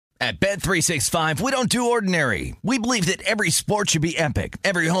At Bet365, we don't do ordinary. We believe that every sport should be epic.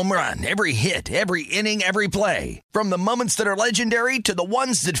 Every home run, every hit, every inning, every play. From the moments that are legendary to the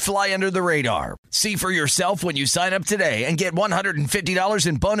ones that fly under the radar. See for yourself when you sign up today and get $150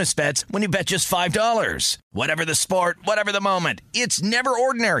 in bonus bets when you bet just $5. Whatever the sport, whatever the moment, it's never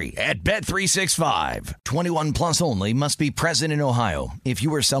ordinary at Bet365. 21 plus only. Must be present in Ohio. If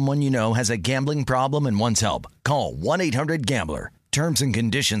you or someone you know has a gambling problem and wants help, call 1-800-GAMBLER. Terms and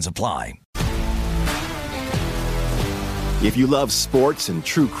conditions apply. If you love sports and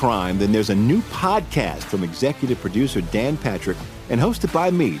true crime, then there's a new podcast from executive producer Dan Patrick and hosted by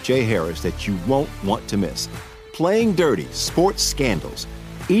me, Jay Harris, that you won't want to miss. Playing Dirty: Sports Scandals.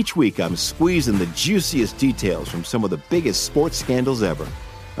 Each week, I'm squeezing the juiciest details from some of the biggest sports scandals ever.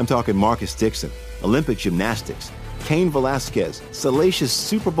 I'm talking Marcus Dixon, Olympic gymnastics, Cain Velasquez, salacious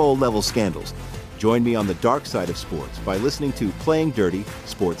Super Bowl-level scandals. Join me on the dark side of sports by listening to Playing Dirty: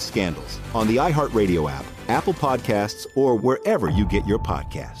 Sports Scandals on the iHeartRadio app, Apple Podcasts, or wherever you get your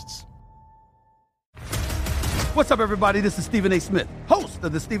podcasts. What's up, everybody? This is Stephen A. Smith, host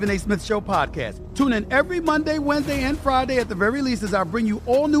of the Stephen A. Smith Show podcast. Tune in every Monday, Wednesday, and Friday at the very least as I bring you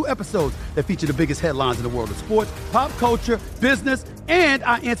all new episodes that feature the biggest headlines in the world of sports, pop culture, business, and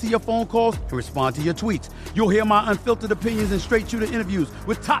I answer your phone calls and respond to your tweets. You'll hear my unfiltered opinions and straight-shooter interviews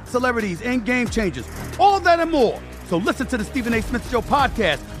with top celebrities and game changers. All that and more. So listen to the Stephen A. Smith Show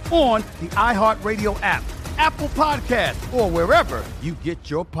podcast on the iHeartRadio app, Apple Podcasts, or wherever you get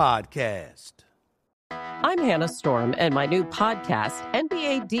your podcast. I'm Hannah Storm, and my new podcast,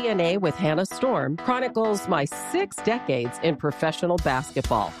 NBA DNA with Hannah Storm, chronicles my 6 decades in professional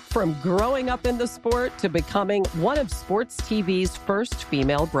basketball. From growing up in the sport to becoming one of sports TV's first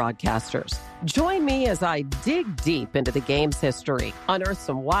female broadcasters. Join me as I dig deep into the game's history, unearth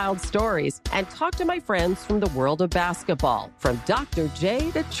some wild stories, and talk to my friends from the world of basketball, from Dr.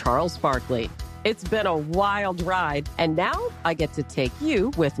 J to Charles Barkley. It's been a wild ride, and now I get to take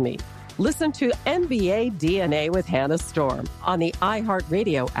you with me. Listen to NBA DNA with Hannah Storm on the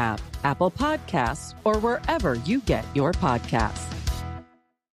iHeartRadio app, Apple Podcasts, or wherever you get your podcasts.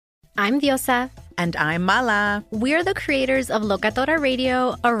 I'm Diosa. And I'm Mala. We're the creators of Locatora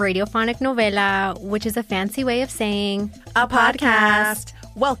Radio, a radiophonic novela, which is a fancy way of saying a podcast.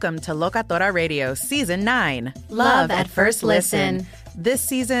 Welcome to Locatora Radio Season 9. Love at First Listen. This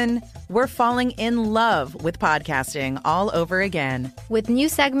season, we're falling in love with podcasting all over again. With new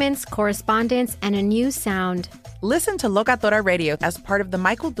segments, correspondence, and a new sound. Listen to Locatora Radio as part of the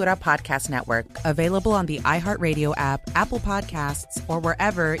Michael Dura Podcast Network. Available on the iHeartRadio app, Apple Podcasts, or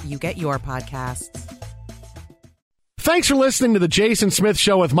wherever you get your podcasts. Thanks for listening to the Jason Smith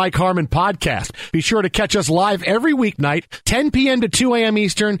Show with Mike Harmon podcast. Be sure to catch us live every weeknight, 10 p.m. to 2 a.m.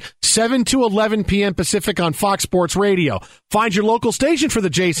 Eastern, 7 to 11 p.m. Pacific on Fox Sports Radio. Find your local station for the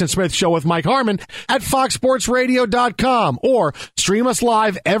Jason Smith Show with Mike Harmon at foxsportsradio.com or stream us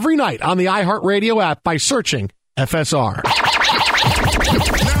live every night on the iHeartRadio app by searching FSR. Now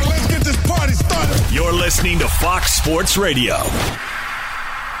let's get this party started. You're listening to Fox Sports Radio.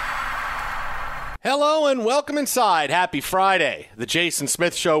 Hello and welcome inside. Happy Friday. The Jason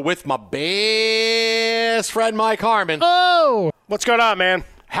Smith Show with my best friend Mike Harmon. Oh! What's going on, man?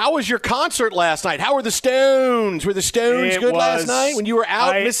 How was your concert last night? How were the Stones? Were the Stones good last night when you were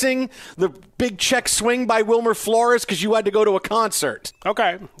out missing the big check swing by Wilmer Flores because you had to go to a concert?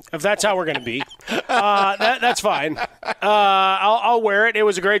 Okay, if that's how we're going to be, that's fine. I'll wear it. It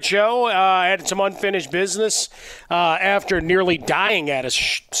was a great show. I had some unfinished business after nearly dying at a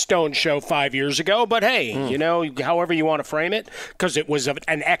Stone show 5 years ago. But hey, you know, however you want to frame it, because it was an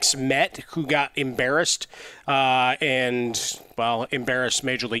ex-Met who got embarrassed embarrassed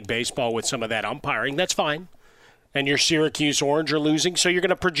Major League Baseball with some of that umpiring. That's fine. And your Syracuse Orange are losing, so you're going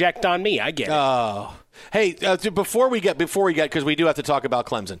to project on me. I get it. Oh. Hey, before we get, because we do have to talk about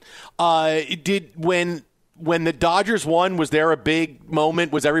Clemson, when the Dodgers won, was there a big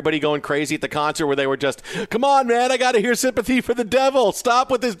moment? Was everybody going crazy at the concert where they were just, come on, man, I got to hear Sympathy for the Devil. Stop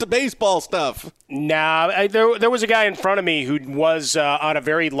with this baseball stuff. Nah, there was a guy in front of me who was on a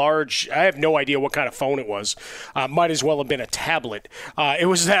very large, I have no idea what kind of phone it was. Might as well have been a tablet. It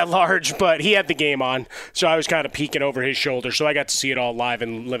was that large, but he had the game on, so I was kind of peeking over his shoulder, so I got to see it all live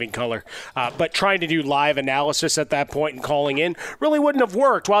in living color. But trying to do live analysis at that point and calling in really wouldn't have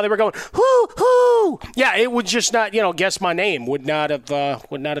worked while they were going, hoo, hoo. Yeah, it would just not, guess my name. Would not have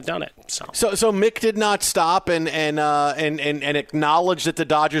done it. So Mick did not stop and acknowledge that the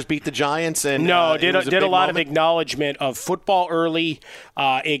Dodgers beat the Giants. And no, did a lot of acknowledgement of football early.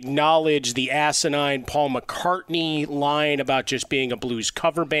 Acknowledged the asinine Paul McCartney line about just being a blues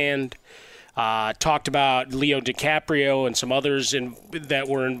cover band. talked about Leo DiCaprio and some others that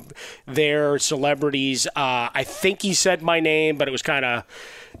were there, celebrities. I think he said my name, but it was kind of,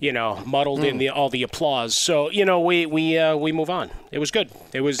 muddled in all the applause. So, we move on. It was good.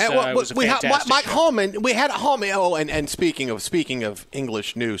 It was, it was a fantastic Mike show. Harmon. We had Harmon. Oh, and speaking of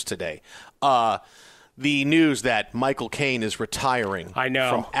English news today, the news that Michael Caine is retiring. I know.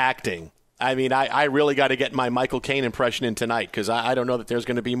 From acting. I mean, I really got to get my Michael Caine impression in tonight because I don't know that there's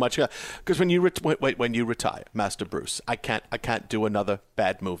going to be much. Because when you retire, Master Bruce, I can't do another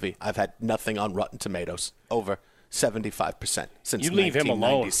bad movie. I've had nothing on Rotten Tomatoes over 75% since you leave him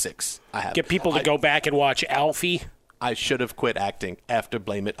alone. 1996. I have. Get people to go back and watch Alfie. I should have quit acting after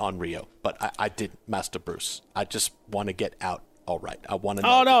Blame It on Rio, but I did Master Bruce. I just want to get out. All right. I want to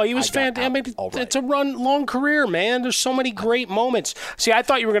know. Oh, no, he was fantastic. It's a long career, man. There's so many great moments. See, I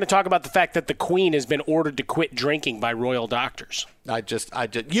thought you were going to talk about the fact that the Queen has been ordered to quit drinking by royal doctors.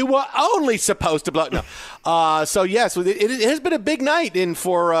 You were only supposed to blow. No. So, yes, it has been a big night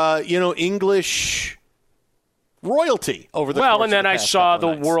for English royalty over the course and then of the I past saw the couple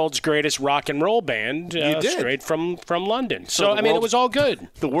of nights. world's greatest rock and roll band straight from London. So I mean, it was all good.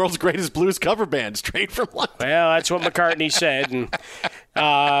 The world's greatest blues cover band straight from London. Well, that's what McCartney said, and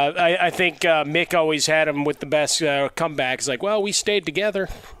I think Mick always had him with the best comebacks. Like, well, we stayed together.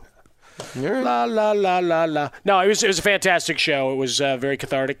 La la la la la. No, it was a fantastic show. It was very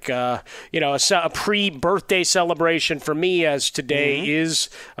cathartic. A pre-birthday celebration for me, as today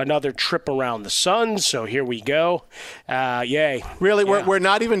is another trip around the sun. So here we go. Yay! Really, we're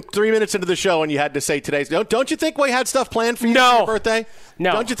not even 3 minutes into the show, and you had to say today's. Don't you think we had stuff planned for you for your birthday?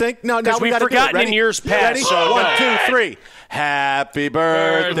 No, don't you think? No, because we've forgotten in years past. Ready? So 1, 2, 3. Happy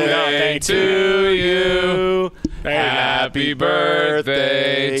birthday to you. Happy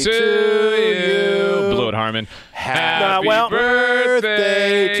birthday to you. Blew it, Harmon. Happy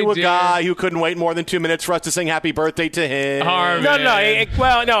birthday to a guy who couldn't wait more than 2 minutes for us to sing happy birthday to him. Harmon.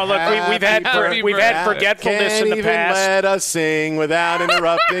 No. Look, we've had forgetfulness in the Can't past. even let us sing without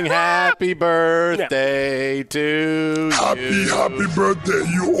interrupting. Happy birthday to you. Happy birthday,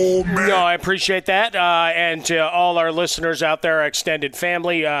 you old man. No, I appreciate that. And to all our listeners out there, our extended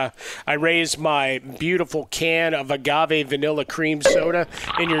family, I raised my beautiful can of agave vanilla cream soda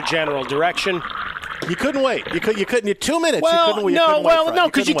in your general direction. You couldn't wait. You couldn't. In 2 minutes.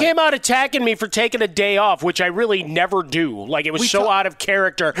 Because you came out attacking me for taking a day off, which I really never do. Like, it was so out of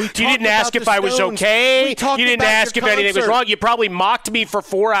character. You didn't ask if I was okay. You didn't ask if anything was wrong. You probably mocked me for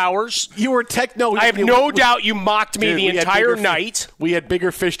 4 hours. You were I have no doubt you mocked me the entire night. We had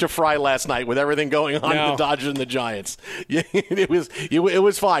bigger fish to fry last night with everything going on in the Dodgers and the Giants. It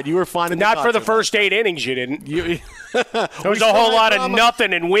was fine. You were fine. Not for the first 8 innings, you didn't. There was a whole lot of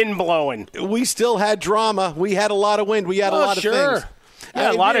nothing and wind blowing. We still had drama. We had a lot of wind. We had a lot of things.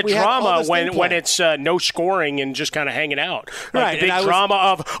 Yeah, a lot of drama when it's no scoring and just kind of hanging out. Like the big drama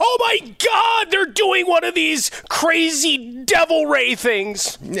of, oh my God, they're doing one of these crazy devil ray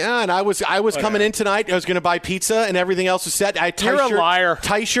things. Yeah, and I was coming in tonight. I was going to buy pizza and everything else was set. You're a liar.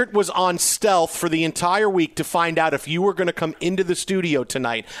 Tyshirt was on stealth for the entire week to find out if you were going to come into the studio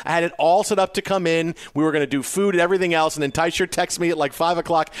tonight. I had it all set up to come in. We were going to do food and everything else, and then Tyshirt texts me at like 5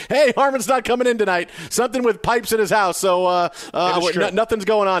 o'clock. Hey, Harmon's not coming in tonight. Something with pipes in his house, so nothing's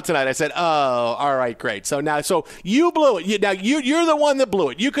going on tonight. I said, oh, all right, great. So you blew it. You're the one that blew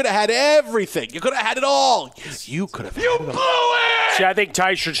it. You could have had everything. You could have had it all. You could have. You blew it. See, I think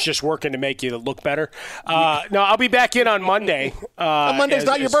Tyshert's just working to make you look better. No, I'll be back in on Monday. Monday's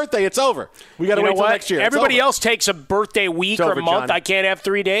not your birthday. It's over. We got to wait till next year. Everybody else takes a birthday week or a month. John. I can't have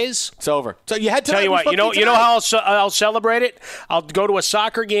 3 days. It's over. So you had to tell you what. You know how I'll celebrate it. I'll go to a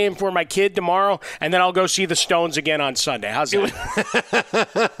soccer game for my kid tomorrow, and then I'll go see the Stones again on Sunday. How's that?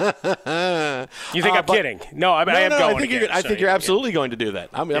 You think I'm kidding? No, I am going. I think you're absolutely going to do that.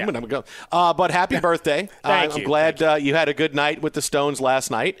 I'm going to go. But happy birthday! Thank I'm you. glad you had a good night with the Stones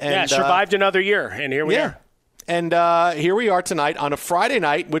last night. And, survived another year, and here we are. And here we are tonight on a Friday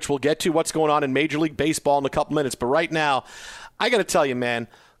night, which we'll get to what's going on in Major League Baseball in a couple minutes. But right now, I got to tell you, man,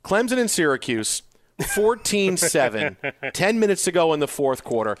 Clemson and Syracuse. 14-7, 10 minutes to go in the fourth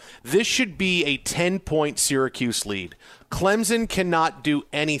quarter. This should be a 10-point Syracuse lead. Clemson cannot do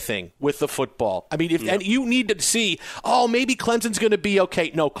anything with the football. I mean, and you need to see, maybe Clemson's going to be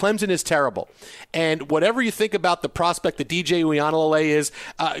okay. No, Clemson is terrible. And whatever you think about the prospect that DJ Uiagalelei is,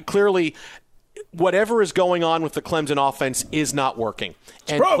 clearly whatever is going on with the Clemson offense is not working.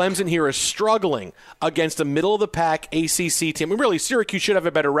 And Clemson here is struggling against a middle-of-the-pack ACC team. I mean, really, Syracuse should have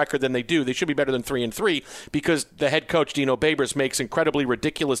a better record than they do. They should be better than 3-3 because the head coach, Dino Babers, makes incredibly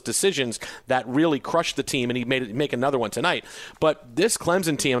ridiculous decisions that really crush the team, and he make another one tonight. But this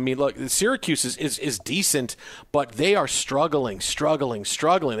Clemson team, I mean, look, Syracuse is decent, but they are struggling.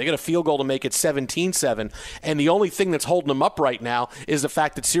 They got a field goal to make it 17-7, and the only thing that's holding them up right now is the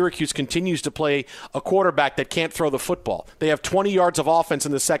fact that Syracuse continues to play a quarterback that can't throw the football. They have 20 yards of offense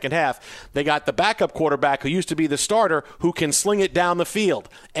in the second half. They got the backup quarterback who used to be the starter who can sling it down the field,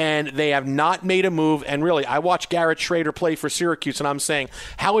 and they have not made a move. And really, I watched Garrett Schrader play for Syracuse, and I'm saying,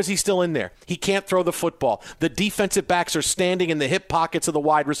 how is he still in there? He can't throw the football. The defensive backs are standing in the hip pockets of the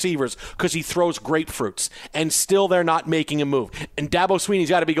wide receivers because he throws grapefruits, and still they're not making a move. And Dabo Swinney's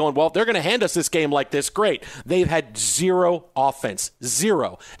got to be going, well, if they're going to hand us this game like this, great. They've had zero offense,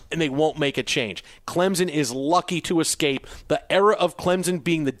 and they won't make a change. Clemson is lucky to escape the era of Clemson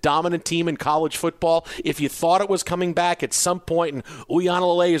being the dominant team in college football. If you thought it was coming back at some point, and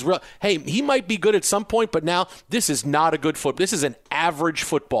Uiagalelei is real, hey, he might be good at some point, but now this is not a good football. This is an average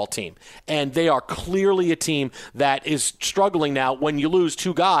football team, and they are clearly a team that is struggling now when you lose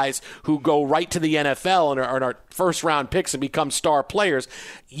two guys who go right to the NFL and are first-round picks and become star players.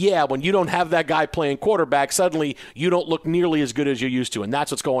 Yeah, when you don't have that guy playing quarterback, suddenly you don't look nearly as good as you used to, and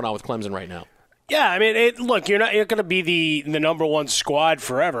that's what's going on with Clemson right now. Yeah, I mean, look, you're not going to be the number one squad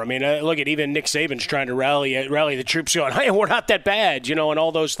forever. I mean, look at even Nick Saban's trying to rally the troops going, hey, we're not that bad, and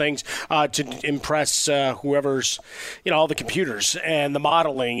all those things to impress whoever's, all the computers and the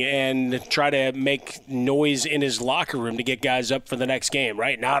modeling and try to make noise in his locker room to get guys up for the next game,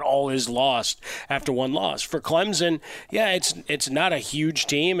 right? Not all is lost after one loss. For Clemson, yeah, it's not a huge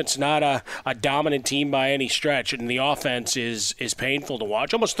team. It's not a dominant team by any stretch, and the offense is painful to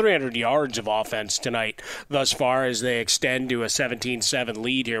watch. Almost 300 yards of offense tonight thus far as they extend to a 17-7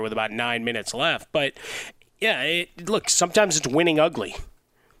 lead here with about 9 minutes left. But, yeah, look, sometimes it's winning ugly.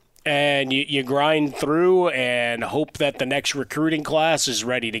 And you grind through and hope that the next recruiting class is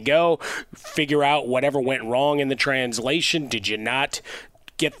ready to go. Figure out whatever went wrong in the translation. Did you not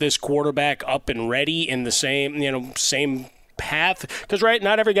get this quarterback up and ready in the same path? Because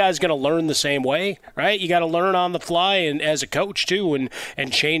not every guy's going to learn the same way, right? You got to learn on the fly and as a coach too, and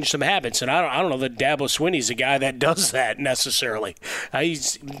change some habits. And I don't know that Dabo Swinney's a guy that does that necessarily.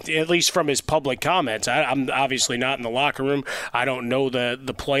 He's, at least from his public comments. I'm obviously not in the locker room. I don't know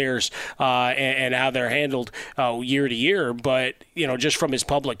the players and how they're handled year to year, but just from his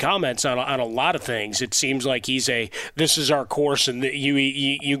public comments on a lot of things, it seems like he's this is our course and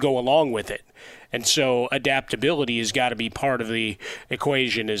you go along with it. And so adaptability has got to be part of the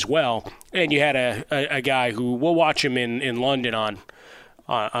equation as well. And you had a guy who, we'll watch him in London on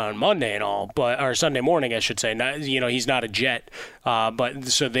Monday and all, or Sunday morning, I should say. He's not a Jet, but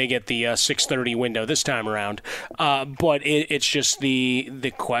so they get the 6:30 window this time around. But it's just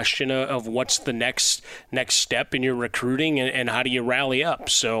the question of what's the next step in your recruiting and how do you rally up.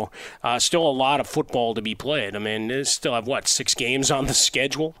 So still a lot of football to be played. I mean, they still have 6 games on the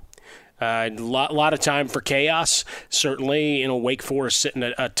schedule. A lot of time for chaos. Certainly, Wake Forest sitting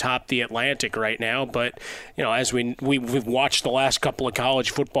atop the Atlantic right now. But, as we've watched the last couple of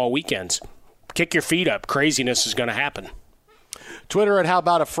college football weekends, kick your feet up. Craziness is going to happen. Twitter at How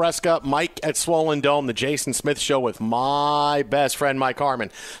About a Fresca, Mike at Swollen Dome, the Jason Smith Show with my best friend, Mike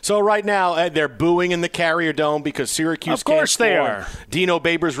Harmon. So right now, they're booing in the Carrier Dome because Syracuse can't score. Of course they are. Dino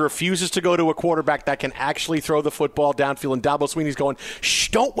Babers refuses to go to a quarterback that can actually throw the football downfield, and Dabo Swinney's going, shh,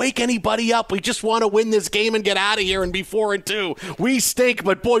 don't wake anybody up. We just want to win this game and get out of here and be 4-2. We stink,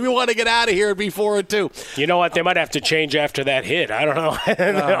 but, boy, we want to get out of here and be 4-2. You know what? They might have to change after that hit. I don't know.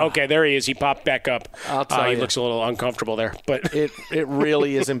 Okay, there he is. He popped back up. I'll tell you. He looks a little uncomfortable there. But It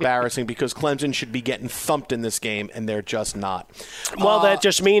really is embarrassing because Clemson should be getting thumped in this game, and they're just not. Well, that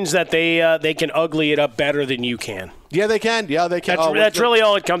just means that they can ugly it up better than you can. Yeah, they can. Yeah, they can. That's really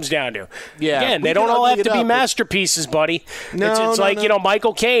all it comes down to. Yeah, again, they don't all have to be masterpieces, buddy. It's like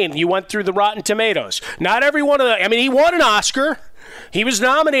Michael Caine. You went through the Rotten Tomatoes. Not every one of them. I mean, he won an Oscar. He was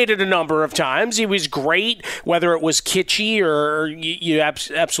nominated a number of times. He was great, whether it was kitschy or you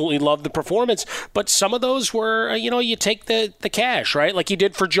absolutely loved the performance. But some of those were, you take the cash, right? Like he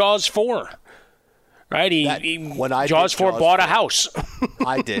did for Jaws 4. Right? Jaws 4 bought a house.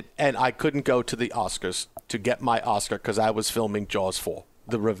 I did. And I couldn't go to the Oscars to get my Oscar because I was filming Jaws 4,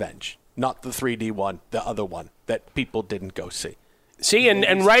 The Revenge. Not the 3D one, the other one that people didn't go see. See,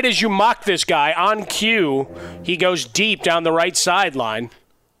 and right as you mock this guy, on cue, he goes deep down the right sideline.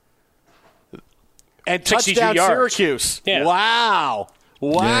 And touchdown Syracuse. Yeah. Wow.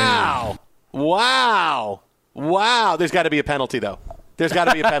 Yeah. Wow. There's got to be a penalty, though. There's got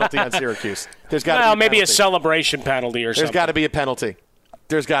to be a penalty on Syracuse. There's got to be a maybe penalty. a celebration penalty or something. There's got to be a penalty.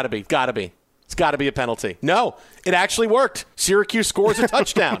 There's got to be. It's got to be a penalty. No, it actually worked. Syracuse scores a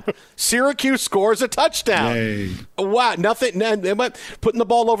touchdown. Yay. Wow, nothing. Putting the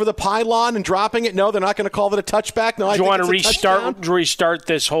ball over the pylon and dropping it. No, they're not going to call it a touchback. No, Do you want to restart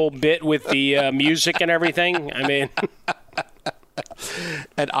this whole bit with the music and everything? I mean,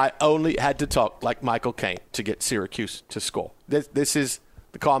 and I only had to talk like Michael Caine to get Syracuse to score. This is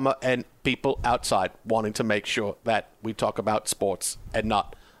the karma and people outside wanting to make sure that we talk about sports and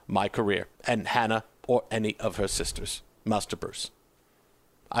not my career and Hannah or any of her sisters. Master Bruce.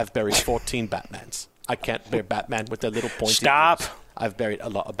 I've buried 14 Batmans. I can't bear Batman with their little pointy Stop. ears. I've buried a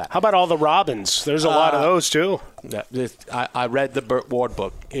lot of Batman. How about all the Robins? There's a lot of those, too. I read the Burt Ward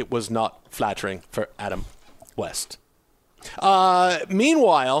book. It was not flattering for Adam West.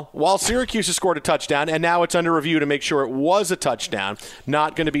 Meanwhile, while Syracuse has scored a touchdown, and now it's under review to make sure it was a touchdown,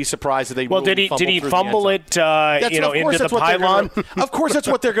 not going to be surprised that they did he fumble it into the pylon? Of course that's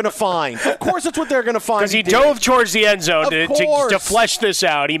what they're going to find. Because he dove towards the end zone to flesh this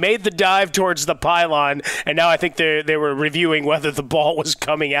out. He made the dive towards the pylon, and now I think they were reviewing whether the ball was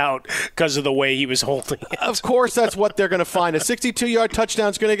coming out because of the way he was holding it. Of course that's what they're going to find. A 62-yard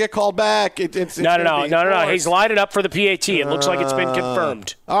touchdown is going to get called back. No. He's lined it up for the PAT. It looks like it's been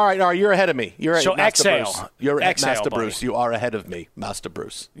confirmed. All right. You're ahead of me. So Master exhale. Bruce. You're exhale, Master buddy. Bruce. You are ahead of me, Master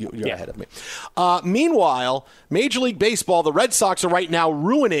Bruce. You're ahead of me. Meanwhile, Major League Baseball, the Red Sox are right now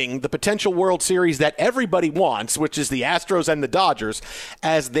ruining the potential World Series that everybody wants, which is the Astros and the Dodgers,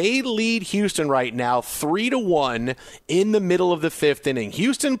 as they lead Houston right now 3-1 in the middle of the fifth inning.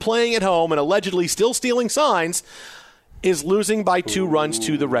 Houston playing at home and allegedly still stealing signs is losing by 2 runs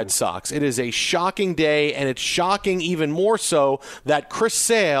to the Red Sox. It is a shocking day, and it's shocking even more so that Chris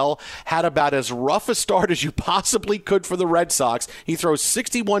Sale had about as rough a start as you possibly could for the Red Sox. He throws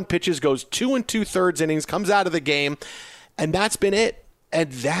 61 pitches, goes 2 2/3 innings, comes out of the game, and that's been it. And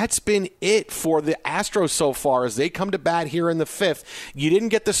that's been it for the Astros so far as they come to bat here in the fifth. You didn't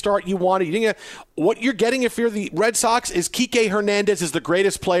get the start you wanted. What you're getting if you're the Red Sox is Kike Hernandez is the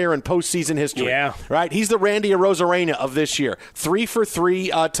greatest player in postseason history. Yeah. Right? He's the Randy Arozarena of this year. 3 for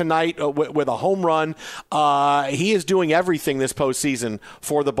 3 tonight with a home run. He is doing everything this postseason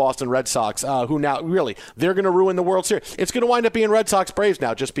for the Boston Red Sox, who now really, they're going to ruin the World Series. It's going to wind up being Red Sox Braves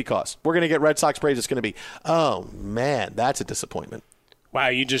now just because. We're going to get Red Sox Braves. It's going to be, oh, man, that's a disappointment. Wow,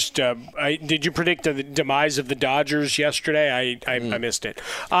 you just did you predict the demise of the Dodgers yesterday? I missed it.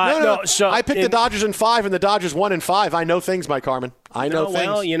 No. So I picked the Dodgers in 5, and the Dodgers won in 5. I know things, Mike Harmon. I know things.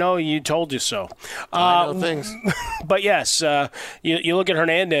 Well, you told you so. I know things. But yes, you look at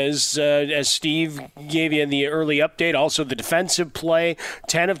Hernandez, as Steve gave you in the early update, also the defensive play,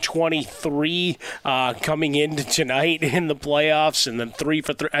 10 of 23 coming into tonight in the playoffs, and then 3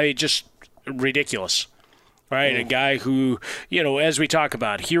 for 3. I mean, just ridiculous. Right, a guy who, as we talk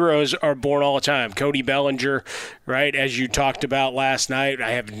about, heroes are born all the time. Cody Bellinger, right, as you talked about last night,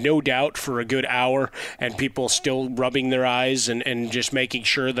 I have no doubt for a good hour, and people still rubbing their eyes and just making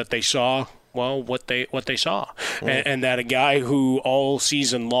sure that they saw, well, what they saw. And that a guy who all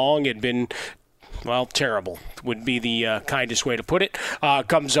season long had been, well, terrible would be the kindest way to put it.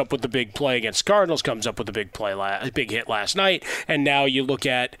 Comes up with the big play against Cardinals, comes up with a big play, big hit last night, and now you look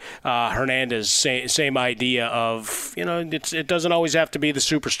at Hernandez, same idea of, it doesn't always have to be the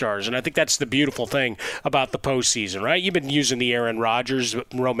superstars, and I think that's the beautiful thing about the postseason, right? You've been using the Aaron Rodgers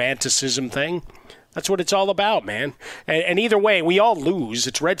romanticism thing. That's what it's all about, man. And either way, we all lose.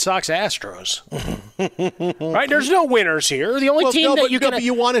 It's Red Sox Astros. Right? There's no winners here. The only team that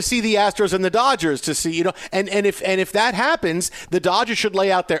you want to see the Astros and the Dodgers to see, and if that happens, the Dodgers should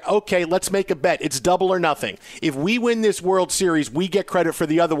lay out there, okay, let's make a bet. It's double or nothing. If we win this World Series, we get credit for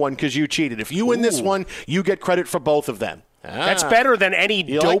the other one because you cheated. If you win this one, you get credit for both of them. That's better than any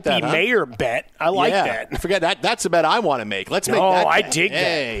dopey mayor bet. I like that. Forget that. That's a bet I want to make. Let's make that bet. I dig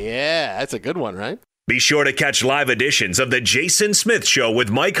that. Yeah, that's a good one, right? Be sure to catch live editions of The Jason Smith Show with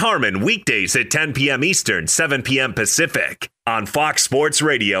Mike Harmon weekdays at 10 p.m. Eastern, 7 p.m. Pacific on Fox Sports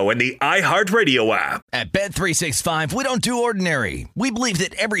Radio and the iHeartRadio app. At Bet365, we don't do ordinary. We believe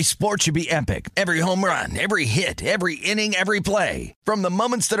that every sport should be epic. Every home run, every hit, every inning, every play. From the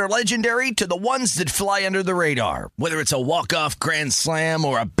moments that are legendary to the ones that fly under the radar. Whether it's a walk-off grand slam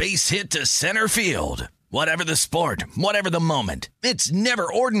or a base hit to center field. Whatever the sport, whatever the moment, it's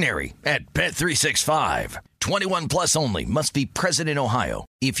never ordinary at Bet365. 21 plus only. Must be present in Ohio.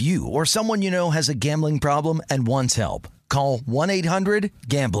 If you or someone you know has a gambling problem and wants help, call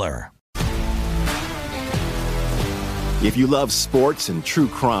 1-800-GAMBLER. If you love sports and true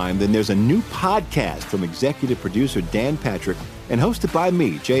crime, then there's a new podcast from executive producer Dan Patrick and hosted by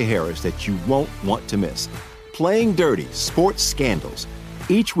me, Jay Harris, that you won't want to miss. Playing Dirty: Sports Scandals.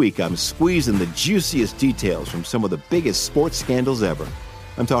 Each week, I'm squeezing the juiciest details from some of the biggest sports scandals ever.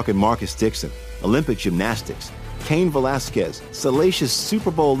 I'm talking Marcus Dixon, Olympic gymnastics, Cain Velasquez, salacious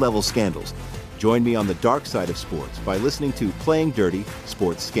Super Bowl-level scandals. Join me on the dark side of sports by listening to Playing Dirty: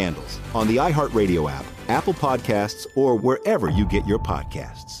 Sports Scandals on the iHeartRadio app, Apple Podcasts, or wherever you get your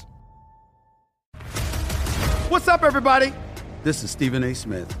podcasts. What's up, everybody? This is Stephen A.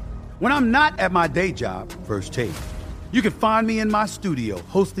 Smith. When I'm not at my day job, First Take, you can find me in my studio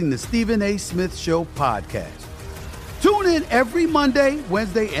hosting the Stephen A. Smith Show podcast. Tune in every Monday,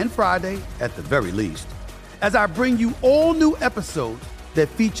 Wednesday, and Friday, at the very least, as I bring you all new episodes that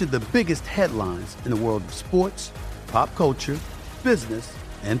feature the biggest headlines in the world of sports, pop culture, business,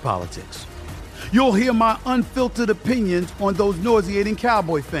 and politics. You'll hear my unfiltered opinions on those nauseating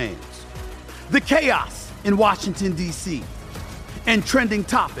Cowboy fans, the chaos in Washington, D.C., and trending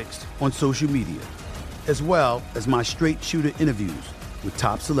topics on social media, as well as my straight shooter interviews with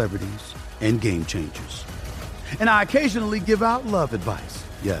top celebrities and game changers. And I occasionally give out love advice.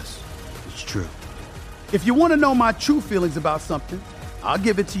 Yes, it's true. If you want to know my true feelings about something, I'll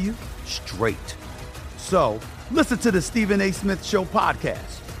give it to you straight. So listen to the Stephen A. Smith Show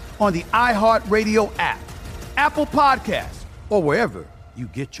podcast on the iHeartRadio app, Apple Podcasts, or wherever you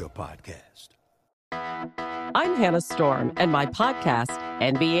get your podcast. I'm Hannah Storm, and my podcast,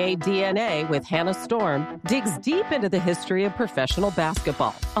 NBA DNA with Hannah Storm, digs deep into the history of professional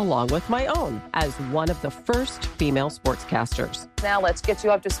basketball, along with my own, as one of the first female sportscasters. Now let's get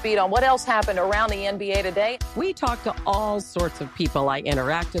you up to speed on what else happened around the NBA today. We talk to all sorts of people I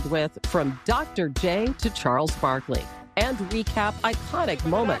interacted with, from Dr. J to Charles Barkley, and recap iconic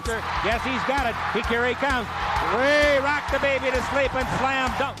moments. Yes, he's got it. Here he comes. Way rock the baby to sleep and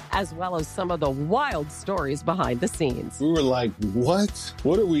slam dunk. As well as some of the wild stories behind the scenes. We were like, what?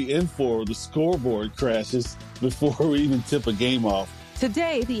 What are we in for? The scoreboard crashes before we even tip a game off.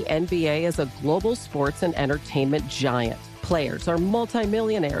 Today, the NBA is a global sports and entertainment giant. Players are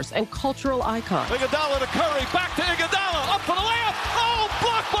multimillionaires and cultural icons. Iguodala to Curry, back to Iguodala, up for the layup. Oh,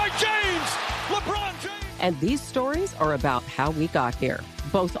 blocked by James. LeBron James. And these stories are about how we got here,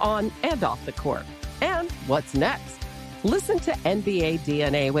 both on and off the court. And what's next? Listen to NBA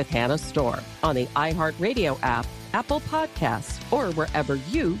DNA with Hannah Storm on the iHeartRadio app, Apple Podcasts, or wherever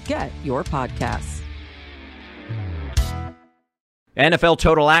you get your podcasts. NFL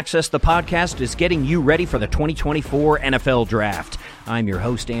Total Access, the podcast, is getting you ready for the 2024 NFL Draft. I'm your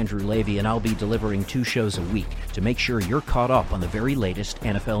host, Andrew Levy, and I'll be delivering 2 shows a week to make sure you're caught up on the very latest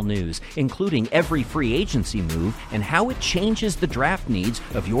NFL news, including every free agency move and how it changes the draft needs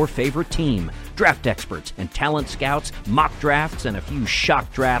of your favorite team. Draft experts and talent scouts, mock drafts, and a few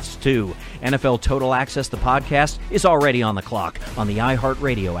shock drafts, too. NFL Total Access, the podcast, is already on the clock on the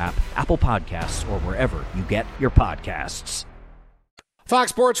iHeartRadio app, Apple Podcasts, or wherever you get your podcasts.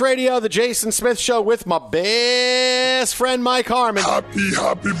 Fox Sports Radio, the Jason Smith Show with my best friend Mike Harmon.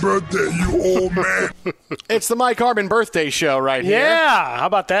 Happy birthday, you old man. It's the Mike Harmon birthday show right here. Yeah, how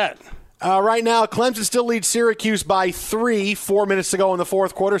about that? Right now, Clemson still leads Syracuse by 3, 4 minutes to go in the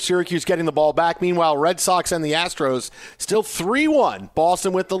fourth quarter. Syracuse getting the ball back. Meanwhile, Red Sox and the Astros still 3-1.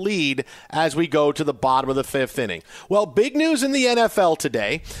 Boston with the lead as we go to the bottom of the 5th inning. Well, big news in the NFL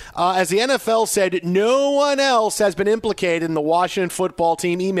today, as the NFL said no one else has been implicated in the Washington football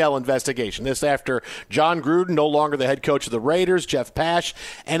team email investigation. This after John Gruden, no longer the head coach of the Raiders, Jeff Pash,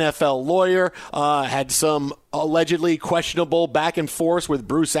 NFL lawyer, had some allegedly questionable back and forth with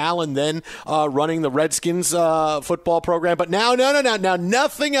Bruce Allen, then running the Redskins football program. But now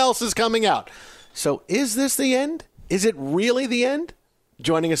nothing else is coming out. So is this the end? Is it really the end?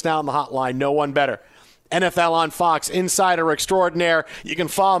 Joining us now on the hotline, no one better. NFL on Fox insider extraordinaire. You can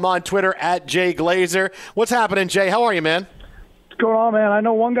follow him on Twitter at Jay Glazer. What's happening, Jay? How are you, man? What's going on, man? I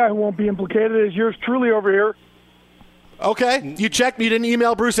know one guy who won't be implicated is yours truly over here. Okay. You checked? You didn't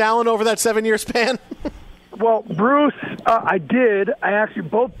email Bruce Allen over that 7-year span? Well, Bruce, I did. I actually,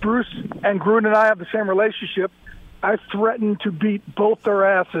 both Bruce and Gruden and I have the same relationship. I threatened to beat both their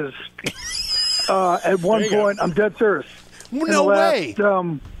asses at one point. I'm dead serious. No way.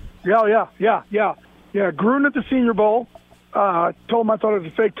 Yeah. Gruden at the Senior Bowl. Told him I thought he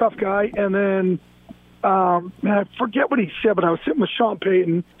was a fake tough guy. And then, I forget what he said, but I was sitting with Sean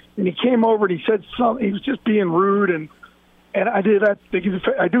Payton, and he came over and he said something. He was just being rude, and I do think he's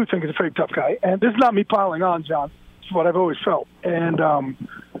a fake tough guy. And this is not me piling on, John. It's what I've always felt. And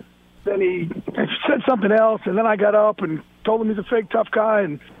then he said something else, and then I got up and told him he's a fake tough guy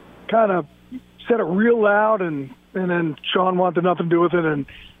and kind of said it real loud, and then Sean wanted nothing to do with it. And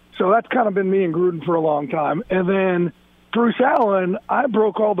so that's kind of been me and Gruden for a long time. And then Bruce Allen, I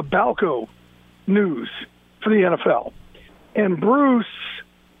broke all the Balco news for the NFL. And Bruce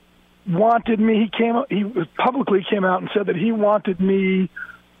wanted me, he publicly came out and said that he wanted me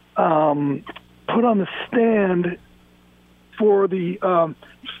put on the stand for the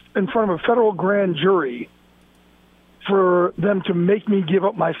in front of a federal grand jury for them to make me give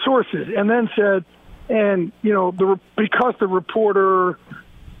up my sources, and then said, and because the reporter,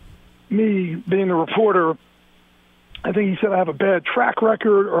 me being the reporter, I think he said I have a bad track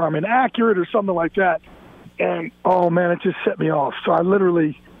record or I'm inaccurate or something like that. And oh man, it just set me off. So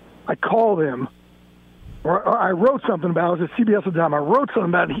I called him, or I wrote something about it. It was at CBS at the time. I wrote something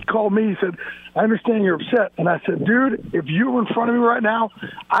about it. He called me. He said, I understand you're upset. And I said, dude, if you were in front of me right now,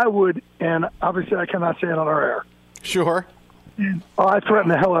 I would. And obviously I cannot say it on our air. Sure. Oh, I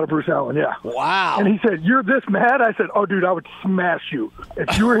threatened the hell out of Bruce Allen, yeah. Wow. And he said, you're this mad? I said, oh, dude, I would smash you.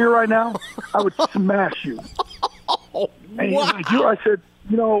 If you were here right now, I would smash you. And wow. Like, I said,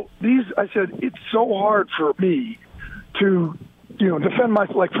 it's so hard for me to, defend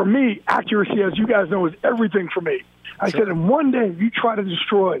myself. Like, for me, accuracy, as you guys know, is everything for me. I said, and one day you try to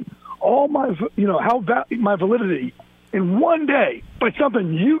destroy all my, my validity in one day by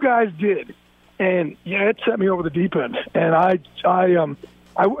something you guys did. And yeah, it set me over the deep end. And I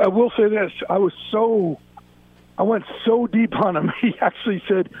will say this: I went so deep on him. He actually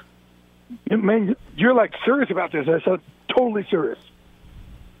said, "Man, you're like serious about this?" I said, "Totally serious."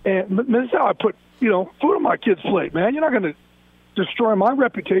 And this is how I put, food on my kid's plate, man. You're not going to destroy my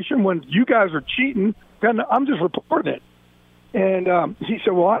reputation when you guys are cheating. Then I'm just reporting it. And he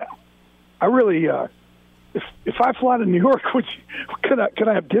said, "Well, I really." If I fly to New York, could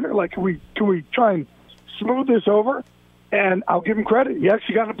I have dinner? Like, can we try and smooth this over? And I'll give him credit. He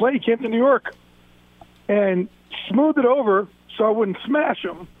actually got to play. He came to New York and smoothed it over so I wouldn't smash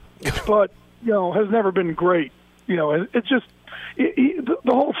him. But has never been great. It's just the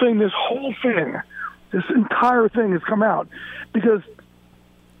whole thing. This entire thing has come out because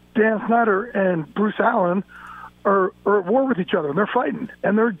Dan Snyder and Bruce Allen are at war with each other, and they're fighting,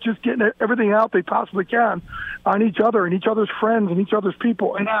 and they're just getting everything out they possibly can on each other and each other's friends and each other's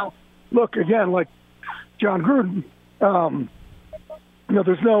people. And now, look, again, like John Gruden,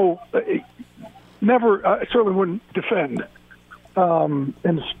 there's never, I certainly wouldn't defend,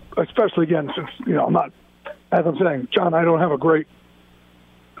 and especially, again, since, I'm not, as I'm saying, John, I don't have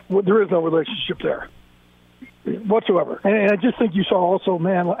there is no relationship there whatsoever. And I just think you saw also,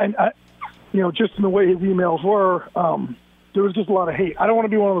 man, and just in the way his emails were, there was just a lot of hate. I don't want to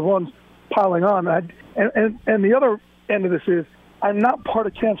be one of the ones piling on. And the other end of this is, I'm not part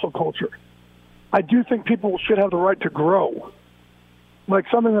of cancel culture. I do think people should have the right to grow. Like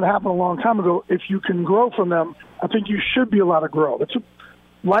something that happened a long time ago, if you can grow from them, I think you should be allowed to grow. That's what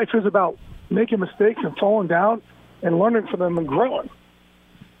life is about, making mistakes and falling down and learning from them and growing.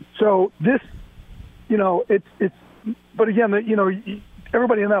 So this, but again,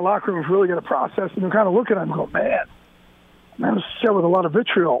 everybody in that locker room is really going to process, and they're kind of looking at him and go, man, that was said with a lot of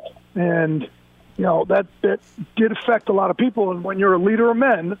vitriol. And, that did affect a lot of people. And when you're a leader of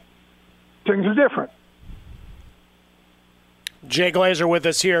men, things are different. Jay Glazer with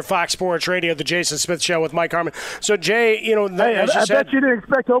us here, Fox Sports Radio, the Jason Smith Show with Mike Harmon. So, Jay, I bet you didn't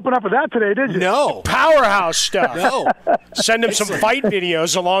expect to open up with that today, did you? No. Powerhouse stuff. No. Send him some fight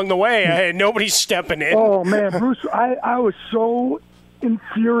videos along the way. Nobody's stepping in. Oh, man, Bruce, I was so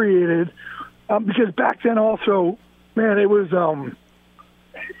infuriated because back then also, man, it was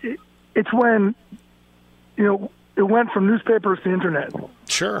it's when it went from newspapers to internet.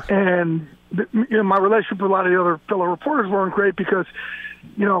 Sure. And my relationship with a lot of the other fellow reporters weren't great because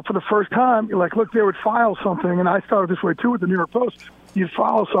for the first time, like, look, they would file something, and I started this way too with the New York Post. You'd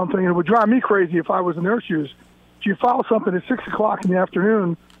file something, and it would drive me crazy if I was in their shoes. You file something at 6:00 in the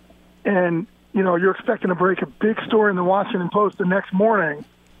afternoon, and you're expecting to break a big story in the Washington Post the next morning,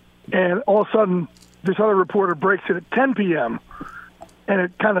 and all of a sudden this other reporter breaks it at 10 p.m., and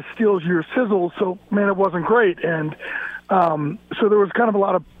it kind of steals your sizzle. So, man, it wasn't great. And so there was kind of a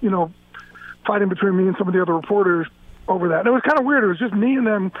lot of, fighting between me and some of the other reporters over that. And it was kind of weird. It was just me and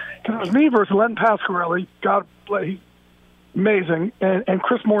them, because it was me versus Len Pasquarelli, God bless, he's amazing, and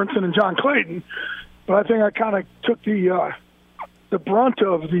Chris Mortensen and John Clayton. But I think I kind of took the brunt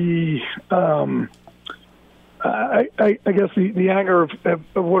of the, I guess the anger of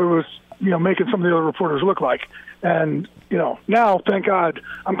what it was, making some of the other reporters look like. And now, thank God,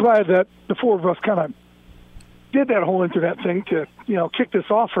 I'm glad that the four of us kind of did that whole internet thing to, kick this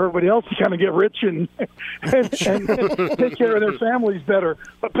off for everybody else to kind of get rich and take care of their families better.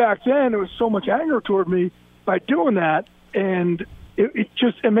 But back then, there was so much anger toward me by doing that, and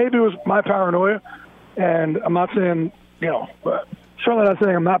and maybe it was my paranoia. And I'm not saying, but certainly not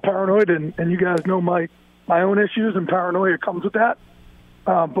saying I'm not paranoid, and you guys know my own issues, and paranoia comes with that.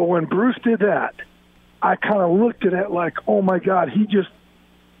 But when Bruce did that, I kind of looked at it like, oh my God, he just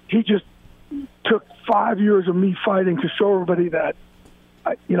took 5 years of me fighting to show everybody that,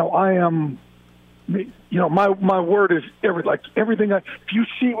 I am, my word is everything. If you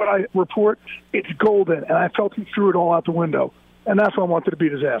see what I report, it's golden, and I felt he threw it all out the window, and that's why I wanted to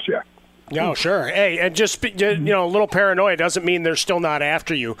beat his ass. Yeah. No, sure. Hey, and just, a little paranoia doesn't mean they're still not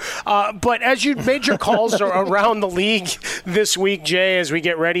after you. But as you made your calls around the league this week, Jay, as we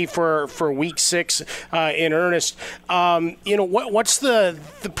get ready for week 6 in earnest, what's the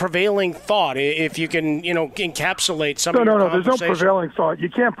prevailing thought, if you can, encapsulate some of your conversation? There's no prevailing thought. You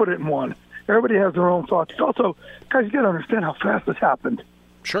can't put it in one. Everybody has their own thoughts. Also, guys, you got to understand how fast this happened.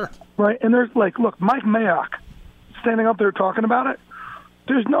 Sure. Right? And there's look, Mike Mayock standing up there talking about it.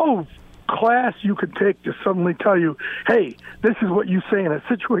 There's no class you could take to suddenly tell you, hey, this is what you say in a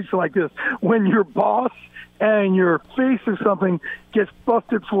situation like this. When your boss and your face or something gets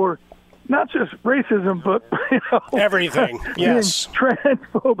busted for not just racism, but everything. Yes,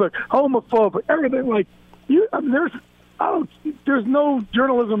 transphobic, homophobic, everything. Like there's no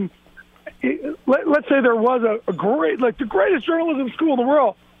journalism. Let's say there was a great, the greatest journalism school in the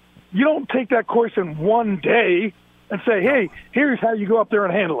world. You don't take that course in one day and say, hey, here's how you go up there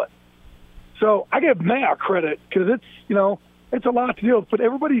and handle it. So I give Mayock credit because it's a lot to deal with, but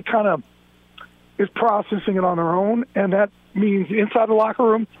everybody kind of is processing it on their own, and that means inside the locker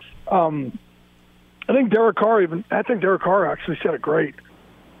room. I think Derek Carr actually said it great,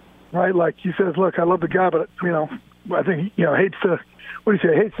 right? Like he says, look, I love the guy, but I think hates the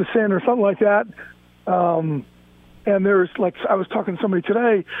sin or something like that. And there's I was talking to somebody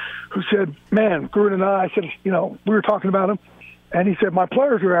today who said, man, Gruden and I said, we were talking about him. And he said, my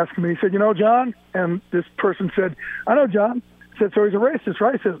players were asking me, he said, John? And this person said, I know John. He said, so he's a racist,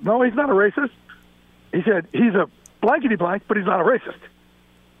 right? He says, no, he's not a racist. He said, he's a blankety blank, but he's not a racist.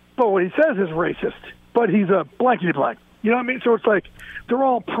 But what he says is racist, but he's a blankety blank. You know what I mean? So it's like they're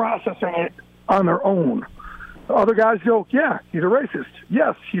all processing it on their own. Other guys go, yeah, he's a racist.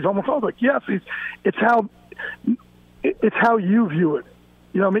 Yes, he's homophobic. Yes, it's how you view it.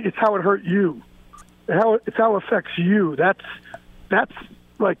 You know what I mean? It's how it hurt you. It's how it affects you. That's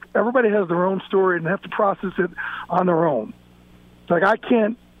like everybody has their own story and they have to process it on their own. It's like I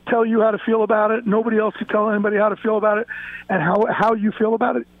can't tell you how to feel about it. Nobody else can tell anybody how to feel about it. And how you feel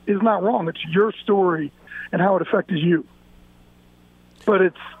about it is not wrong. It's your story and how it affected you. But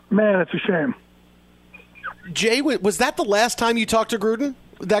it's a shame. Jay, was that the last time you talked to Gruden?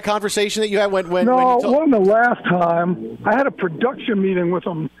 That conversation that you had when No, it wasn't the last time. I had a production meeting with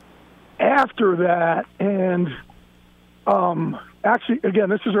him after that, and actually, again,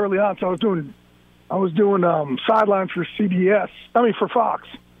 this is early on, so I was doing sidelines for for Fox,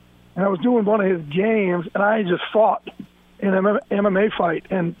 and I was doing one of his games, and I just fought in an MMA fight,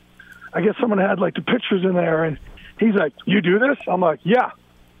 and I guess someone had the pictures in there, and he's like, "You do this?" I'm like, "Yeah."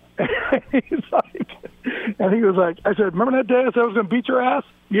 And he was like, I said, remember that day I said I was going to beat your ass?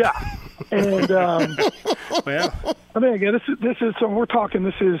 Yeah. And well, I mean, again, this is so we're talking.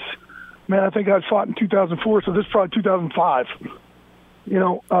 This is, man, I think I fought in 2004, so this is probably 2005.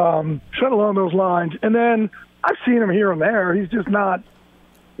 Something along those lines. And then I've seen him here and there. He's just not.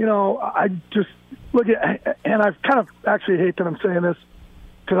 I just look at, and I kind of actually hate that I'm saying this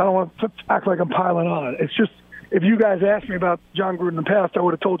because I don't want to act like I'm piling on. It's just, if you guys asked me about John Gruden in the past, I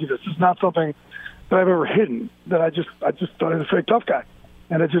would have told you this. It's not something that I've ever hidden, that I just thought he was a fake tough guy.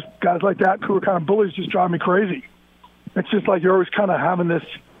 And it's just guys like that who are kind of bullies just drive me crazy. It's just like you're always kind of having this,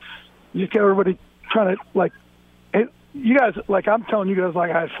 you get everybody trying to, you guys, I'm telling you guys I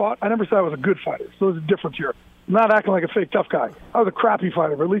had fought. I never said I was a good fighter. So there's a difference here. I'm not acting like a fake tough guy. I was a crappy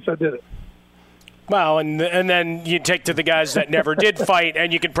fighter, but at least I did it. Well, and then you take to the guys that never did fight,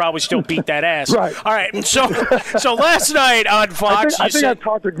 and you can probably still beat that ass. Right. All right. So last night on Fox, I think I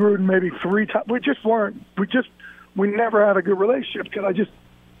talked to Gruden maybe 3 times. We never had a good relationship because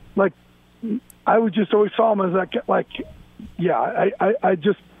I would just always saw him as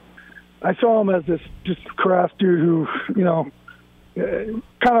I saw him as this just crass dude who, kind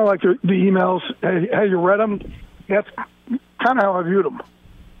of like the emails. Hey, you read them? That's kind of how I viewed him.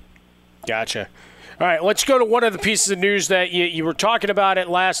 Gotcha. All right, let's go to one of the pieces of news that you were talking about it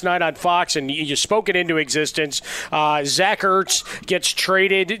last night on Fox, and you spoke it into existence. Zach Ertz gets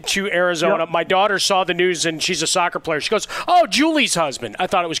traded to Arizona. Yep. My daughter saw the news, and she's a soccer player. She goes, "Oh, Julie's husband." I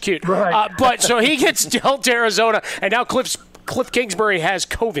thought it was cute. Right. But so he gets dealt to Arizona, and now Cliff Kingsbury has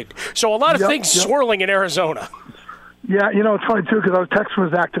COVID. So a lot of things swirling in Arizona. Yeah, it's funny, too, because I was texting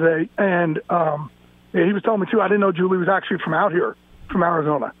with Zach today, and he was telling me, too, I didn't know Julie was actually from out here, from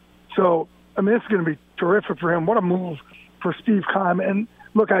Arizona. So, I mean, this is going to be terrific for him. What a move for Steve Keim. And,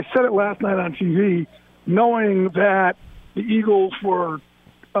 look, I said it last night on TV, knowing that the Eagles were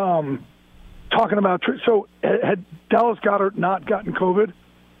talking about – so had Dallas Goedert not gotten COVID,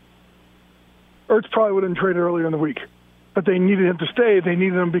 Ertz probably would have been traded earlier in the week. But they needed him to stay. They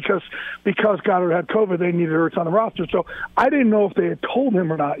needed him because Goddard had COVID. They needed Ertz on the roster. So I didn't know if they had told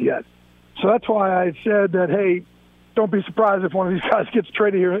him or not yet. So that's why I said that, hey, don't be surprised if one of these guys gets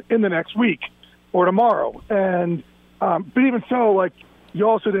traded here in the next week or tomorrow. And but even so, like, you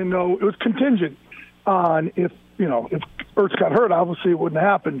also didn't know it was contingent on if Ertz got hurt. Obviously, it wouldn't have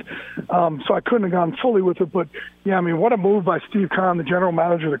happened. So I couldn't have gone fully with it. But yeah, I mean, what a move by Steve Keim, the general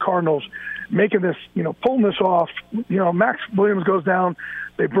manager of the Cardinals, making this, pulling this off. Max Williams goes down.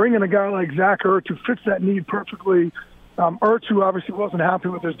 They bring in a guy like Zach Ertz who fits that need perfectly. Ertz, who obviously wasn't happy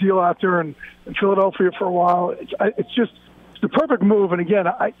with his deal out there in Philadelphia for a while. It's the perfect move. And again,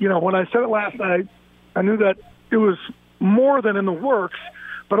 when I said it last night, I knew that it was more than in the works,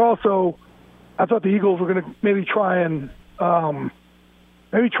 but also I thought the Eagles were going to maybe try and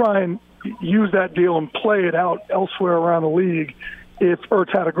use that deal and play it out elsewhere around the league if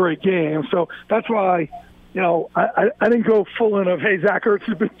Ertz had a great game. So that's why, I didn't go full in of, hey, Zach Ertz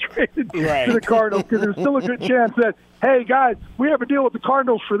has been traded to the Cardinals, because there's still a good chance that, hey, guys, we have a deal with the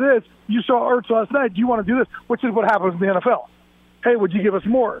Cardinals for this. You saw Ertz last night. Do you want to do this? Which is what happens in the NFL. Hey, would you give us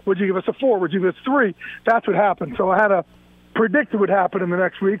more? Would you give us a 4? Would you give us 3? That's what happened. So I had to predict it would happen in the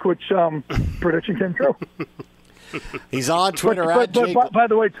next week, which prediction came true. He's on Twitter. By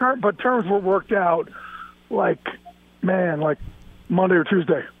the way, terms were worked out like Monday or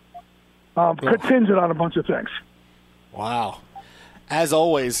Tuesday. Contingent on a bunch of things. Wow. As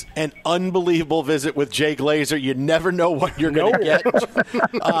always, an unbelievable visit with Jay Glazer. You never know what you're going to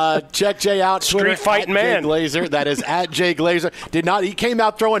get. Check Jay out. Twitter, Street fight man. Jay Glazer. That is at Jay Glazer. He came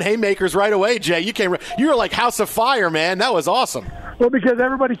out throwing haymakers right away, Jay. You were like House of Fire, man. That was awesome. Well, because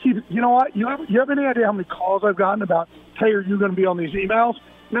everybody keeps, you know what? You have any idea how many calls I've gotten about, hey, are you going to be on these emails?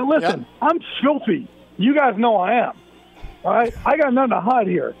 Now, listen, I'm filthy. You guys know I am. All right? I got nothing to hide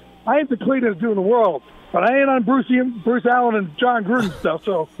here. I ain't the cleanest dude in the world, but I ain't on Bruce Allen and John Gruden stuff.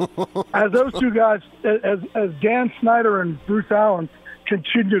 So as those two guys, as Dan Snyder and Bruce Allen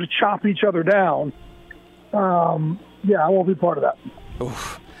continue to chop each other down, I won't be part of that.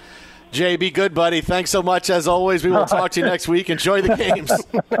 Oof. Jay, be good, buddy. Thanks so much, as always. We will talk to you next week. Enjoy the games.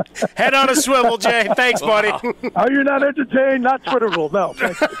 Head on a swivel, Jay. Thanks, buddy. Are you not entertained? Not Twitterable. No.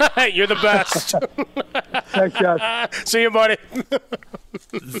 You're the best. Thanks, guys. See you, buddy.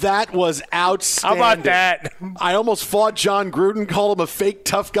 That was outstanding. How about that? I almost fought John Gruden, called him a fake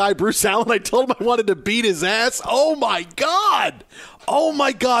tough guy. Bruce Allen, I told him I wanted to beat his ass. Oh, my God. Oh,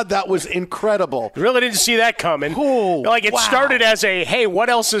 my God, that was incredible. Really didn't see that coming. It started as a, hey, what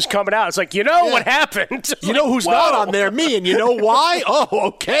else is coming out? It's like, what happened? You know who's not on there? Me. And you know why? Oh,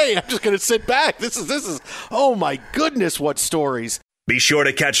 okay. I'm just going to sit back. This is, oh, my goodness, what stories. Be sure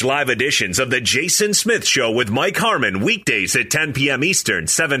to catch live editions of The Jason Smith Show with Mike Harmon weekdays at 10 p.m. Eastern,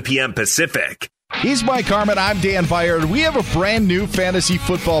 7 p.m. Pacific. He's Mike Harmon. I'm Dan Beyer, and we have a brand new fantasy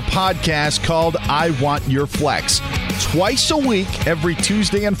football podcast called I Want Your Flex. Twice a week, every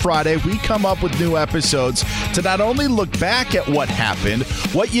Tuesday and Friday, we come up with new episodes to not only look back at what happened,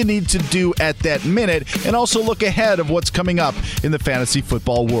 what you need to do at that minute, and also look ahead of what's coming up in the fantasy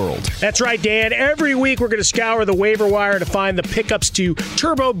football world. That's right, Dan. Every week, we're going to scour the waiver wire to find the pickups to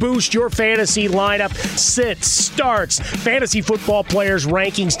turbo boost your fantasy lineup, sits, starts, fantasy football players'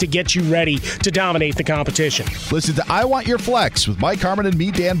 rankings to get you ready to dominate the competition. Listen to I Want Your Flex with Mike Harmon and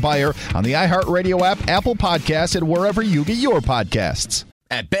me, Dan Beyer, on the iHeartRadio app, Apple Podcasts, and wherever you get your podcasts.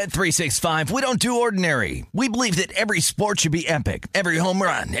 At Bet365, we don't do ordinary. We believe that every sport should be epic. Every home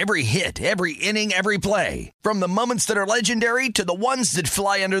run, every hit, every inning, every play. From the moments that are legendary to the ones that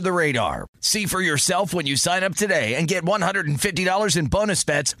fly under the radar. See for yourself when you sign up today and get $150 in bonus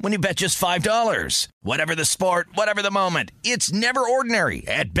bets when you bet just $5. Whatever the sport, whatever the moment, it's never ordinary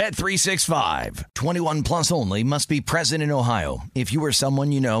at Bet365. 21 plus only. Must be present in Ohio. If you or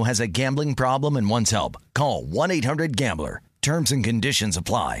someone you know has a gambling problem and wants help, call 1-800-GAMBLER. Terms and conditions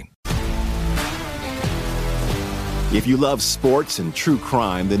apply. If you love sports and true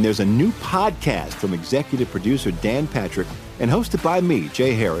crime, then there's a new podcast from executive producer Dan Patrick and hosted by me,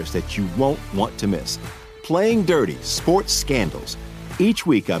 Jay Harris, that you won't want to miss. Playing Dirty: Sports Scandals. Each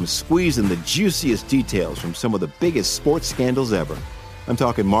week, I'm squeezing the juiciest details from some of the biggest sports scandals ever. I'm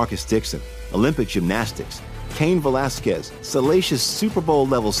talking Marcus Dixon, Olympic gymnastics, Cain Velasquez, salacious Super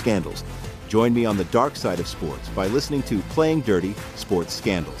Bowl-level scandals. Join me on the dark side of sports by listening to Playing Dirty: Sports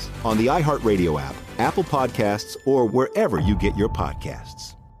Scandals on the iHeartRadio app, Apple Podcasts, or wherever you get your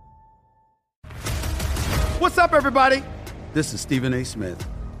podcasts. What's up, everybody? This is Stephen A. Smith.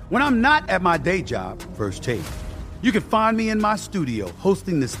 When I'm not at my day job, First Take, you can find me in my studio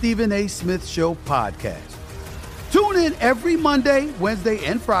hosting the Stephen A. Smith Show podcast. Tune in every Monday, Wednesday,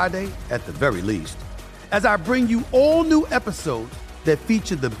 and Friday, at the very least, as I bring you all new episodes that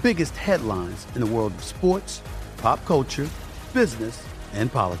feature the biggest headlines in the world of sports, pop culture, business,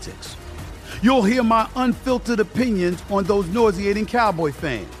 and politics. You'll hear my unfiltered opinions on those nauseating Cowboy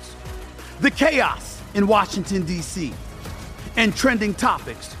fans, the chaos in Washington, D.C., and trending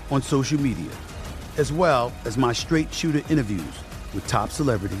topics on social media, as well as my straight shooter interviews with top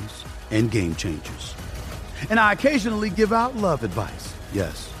celebrities and game changers. And I occasionally give out love advice.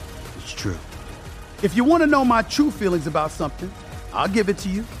 Yes, it's true. If you want to know my true feelings about something, I'll give it to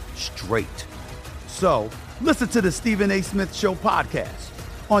you straight. So listen to the Stephen A. Smith Show podcast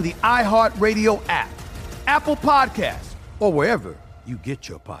on the iHeartRadio app, Apple Podcasts, or wherever you get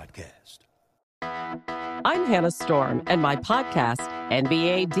your podcast. I'm Hannah Storm, and my podcast,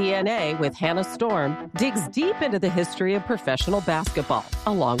 NBA DNA with Hannah Storm, digs deep into the history of professional basketball,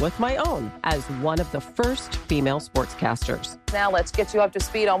 along with my own, as one of the first female sportscasters. Now let's get you up to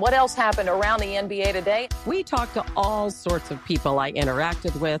speed on what else happened around the NBA today. We talked to all sorts of people I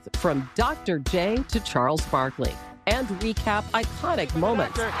interacted with, from Dr. J to Charles Barkley, and recap iconic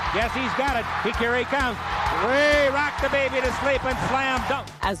moments. Yes, he's got it. Here he comes. Way rock the baby to sleep and slam dunk.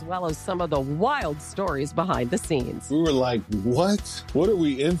 As well as some of the wild stories behind the scenes. We were like, what? What are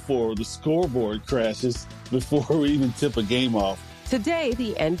we in for? The scoreboard crashes before we even tip a game off. Today,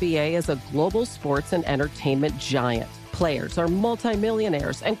 the NBA is a global sports and entertainment giant. Players are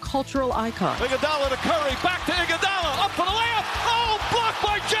multimillionaires and cultural icons. Iguodala to Curry, back to Iguodala, up for the layup. Oh, blocked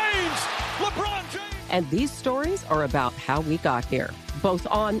by James. LeBron James. And these stories are about how we got here, both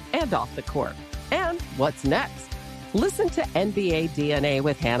on and off the court. And what's next? Listen to NBA DNA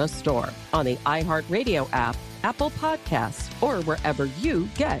with Hannah Storm on the iHeartRadio app, Apple Podcasts, or wherever you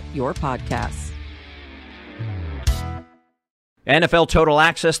get your podcasts. NFL Total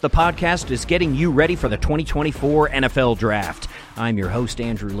Access, the podcast, is getting you ready for the 2024 NFL Draft. I'm your host,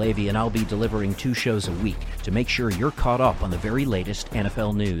 Andrew Levy, and I'll be delivering 2 shows a week to make sure you're caught up on the very latest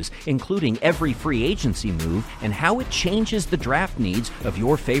NFL news, including every free agency move and how it changes the draft needs of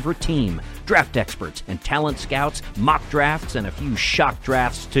your favorite team. Draft experts and talent scouts, mock drafts, and a few shock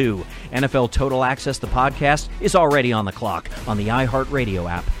drafts, too. NFL Total Access, the podcast, is already on the clock on the iHeartRadio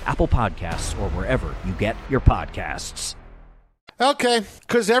app, Apple Podcasts, or wherever you get your podcasts. Okay,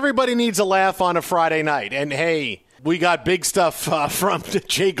 because everybody needs a laugh on a Friday night. And, hey, we got big stuff from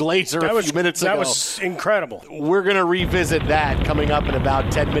Jay Glazer a few minutes ago. That was incredible. We're going to revisit that coming up in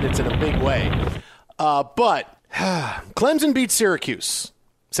about 10 minutes in a big way. But Clemson beat Syracuse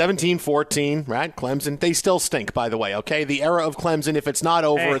 17-14, right? Clemson, they still stink, by the way, okay? The era of Clemson, if it's not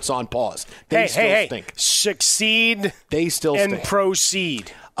over, it's on pause. They still stink. Succeed they still and stink.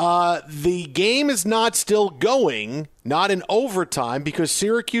 Proceed. The game is not still going, not in overtime, because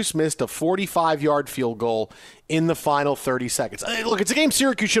Syracuse missed a 45-yard field goal in the final 30 seconds. Look, it's a game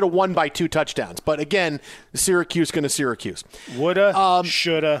Syracuse should have won by 2 touchdowns. But again, Syracuse going to Syracuse. Woulda,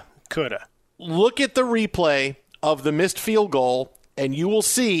 shoulda, coulda. Look at the replay of the missed field goal, and you will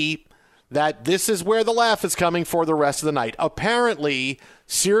see that this is where the laugh is coming for the rest of the night. Apparently,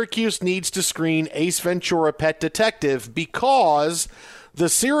 Syracuse needs to screen Ace Ventura, Pet Detective, because the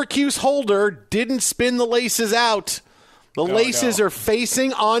Syracuse holder didn't spin the laces out. The laces are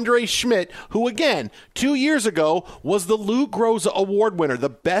facing Andre Schmidt, who, again, 2 years ago was the Lou Groza Award winner, the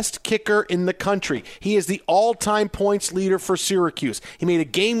best kicker in the country. He is the all-time points leader for Syracuse. He made a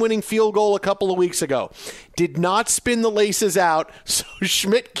game-winning field goal a couple of weeks ago. Did not spin the laces out, so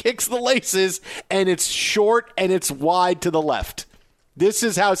Schmidt kicks the laces, and it's short and it's wide to the left. This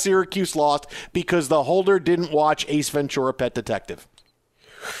is how Syracuse lost, because the holder didn't watch Ace Ventura, Pet Detective.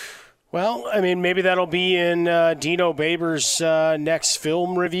 Well, I mean, maybe that'll be in Dino Baber's next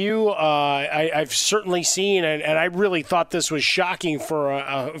film review. I've certainly seen, and I really thought this was shocking for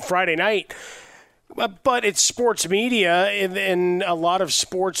a Friday night, but it's sports media, and a lot of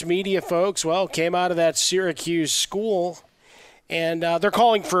sports media folks, came out of that Syracuse school, and they're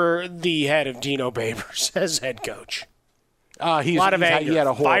calling for the head of Dino Babers as head coach. He had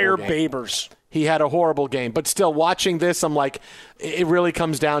a horrible Fire game. Babers. He had a horrible game. But still, watching this, I'm like, it really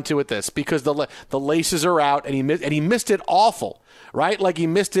comes down to this because the laces are out, and he missed it awful, right? Like, he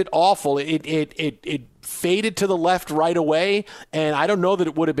missed it awful. It faded to the left right away, and I don't know that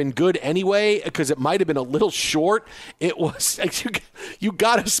it would have been good anyway because it might have been a little short. It was you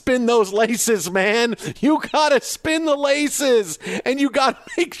got to spin those laces, man. You got to spin the laces, and you got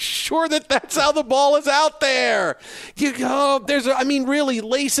to make sure that that's how the ball is out there. Really,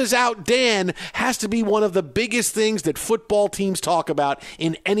 laces out, Dan, has to be one of the biggest things that football teams talk about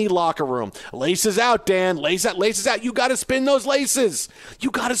in any locker room. Laces out, Dan. Laces out. You got to spin those laces.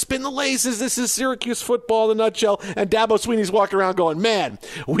 You got to spin the laces. This is Syracuse football in a nutshell, and Dabo Swinney's walking around going, man,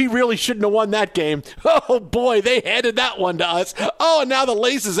 we really shouldn't have won that game. Oh, boy, they handed that one to us. Oh, and now the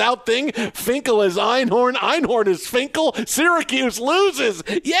laces out thing. Finkel is Einhorn. Einhorn is Finkel. Syracuse loses.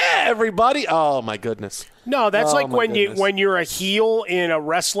 Yeah, everybody. Oh, my goodness. No, that's like when you're a heel in a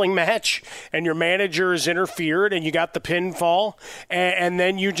wrestling match and your manager is interfered and you got the pinfall and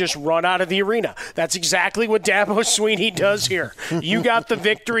then you just run out of the arena. That's exactly what Dabo Swinney does here. You got the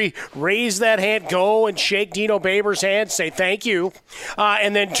victory, raise that hand, go and shake Dino Babers' hand, say thank you,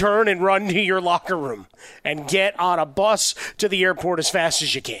 and then turn and run to your locker room and get on a bus to the airport as fast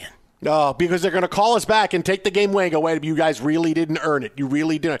as you can. No, because they're going to call us back and take the game away and go, wait, you guys really didn't earn it. You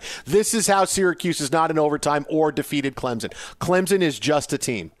really didn't. This is how Syracuse is not in overtime or defeated Clemson. Clemson is just a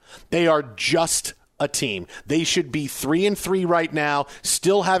team. They are just a team. They should be 3-3 right now,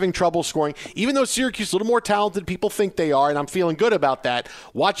 still having trouble scoring. Even though Syracuse is a little more talented than people think they are, and I'm feeling good about that.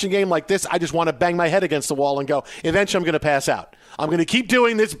 Watching a game like this, I just want to bang my head against the wall and go, eventually I'm going to pass out. I'm going to keep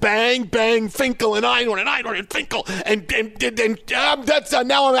doing this bang, bang, Finkel and Einhorn and Finkel. And that's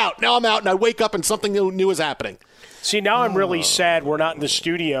now I'm out. Now I'm out, and I wake up and something new is happening. See, now I'm really sad we're not in the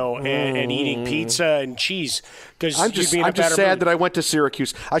studio and eating pizza and cheese. I'm just sad that I went to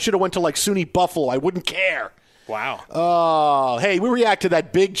Syracuse. I should have went to like SUNY Buffalo. I wouldn't care. Wow. Oh, hey, we react to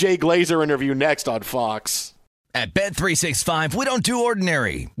that big Jay Glazer interview next on Fox. At Bet365, we don't do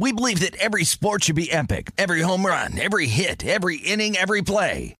ordinary. We believe that every sport should be epic. Every home run, every hit, every inning, every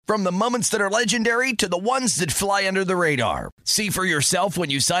play. From the moments that are legendary to the ones that fly under the radar. See for yourself when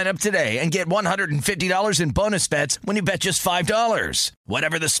you sign up today and get $150 in bonus bets when you bet just $5.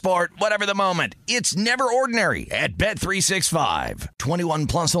 Whatever the sport, whatever the moment, it's never ordinary at Bet365. 21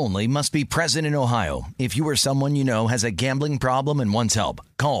 plus only. Must be present in Ohio. If you or someone you know has a gambling problem and wants help,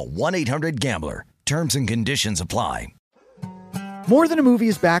 call 1-800-GAMBLER. Terms and conditions apply. More Than a Movie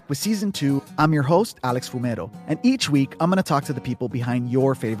is back with Season 2. I'm your host, Alex Fumero. And each week, I'm going to talk to the people behind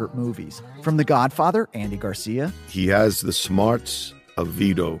your favorite movies. From The Godfather, Andy Garcia. He has the smarts of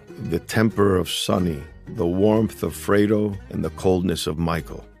Vito, the temper of Sonny, the warmth of Fredo, and the coldness of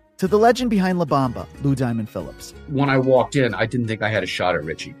Michael. To the legend behind La Bamba, Lou Diamond Phillips. When I walked in, I didn't think I had a shot at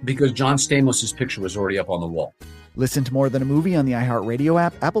Richie because John Stamos' picture was already up on the wall. Listen to More Than a Movie on the iHeartRadio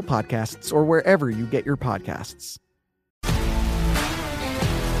app, Apple Podcasts, or wherever you get your podcasts.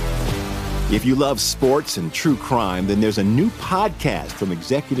 If you love sports and true crime, then there's a new podcast from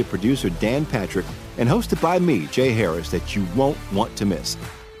executive producer Dan Patrick and hosted by me, Jay Harris, that you won't want to miss.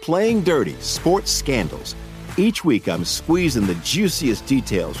 Playing Dirty: Sports Scandals. Each week, I'm squeezing the juiciest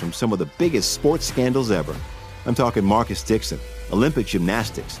details from some of the biggest sports scandals ever. I'm talking Marcus Dixon, Olympic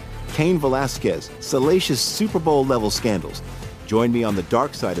gymnastics, Cain Velasquez, salacious Super Bowl-level scandals. Join me on the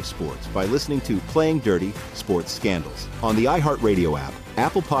dark side of sports by listening to Playing Dirty: Sports Scandals on the iHeartRadio app,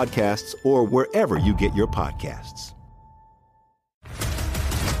 Apple Podcasts, or wherever you get your podcasts.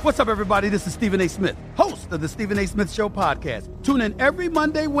 What's up, everybody? This is Stephen A. Smith, host of the Stephen A. Smith Show podcast. Tune in every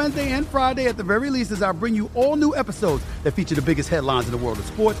Monday, Wednesday, and Friday at the very least as I bring you all new episodes that feature the biggest headlines in the world of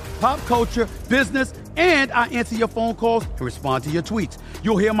sports, pop culture, business, and I answer your phone calls and respond to your tweets.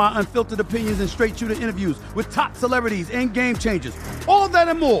 You'll hear my unfiltered opinions and straight-shooter interviews with top celebrities and game changers. All that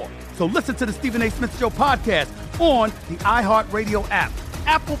and more. So listen to the Stephen A. Smith Show podcast on the iHeartRadio app,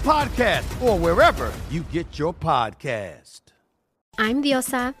 Apple Podcasts, or wherever you get your podcast. I'm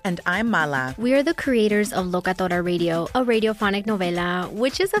Diosa. And I'm Mala. We are the creators of Locatora Radio, a radiophonic novela,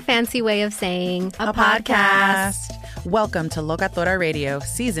 which is a fancy way of saying a podcast. Welcome to Locatora Radio,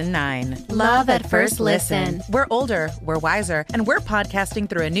 Season 9. Love at first listen. We're older, we're wiser, and we're podcasting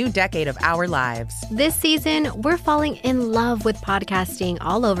through a new decade of our lives. This season, we're falling in love with podcasting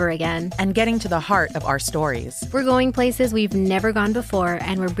all over again. And getting to the heart of our stories. We're going places we've never gone before,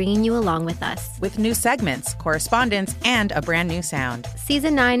 and we're bringing you along with us. With new segments, correspondence, and a brand new sound.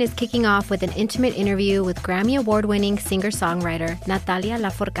 Season 9 is kicking off with an intimate interview with Grammy Award-winning singer-songwriter Natalia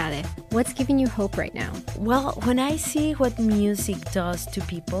Lafourcade. What's giving you hope right now? Well, when I see what music does to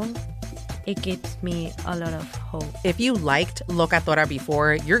people, it gives me a lot of hope. If you liked Locatora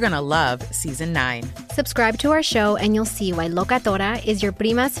before, you're going to love Season 9. Subscribe to our show and you'll see why Locatora is your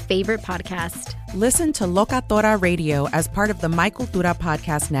prima's favorite podcast. Listen to Locatora Radio as part of the My Cultura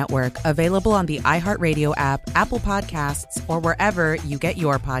Podcast Network, available on the iHeartRadio app, Apple Podcasts, or wherever you get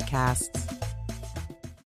your podcasts.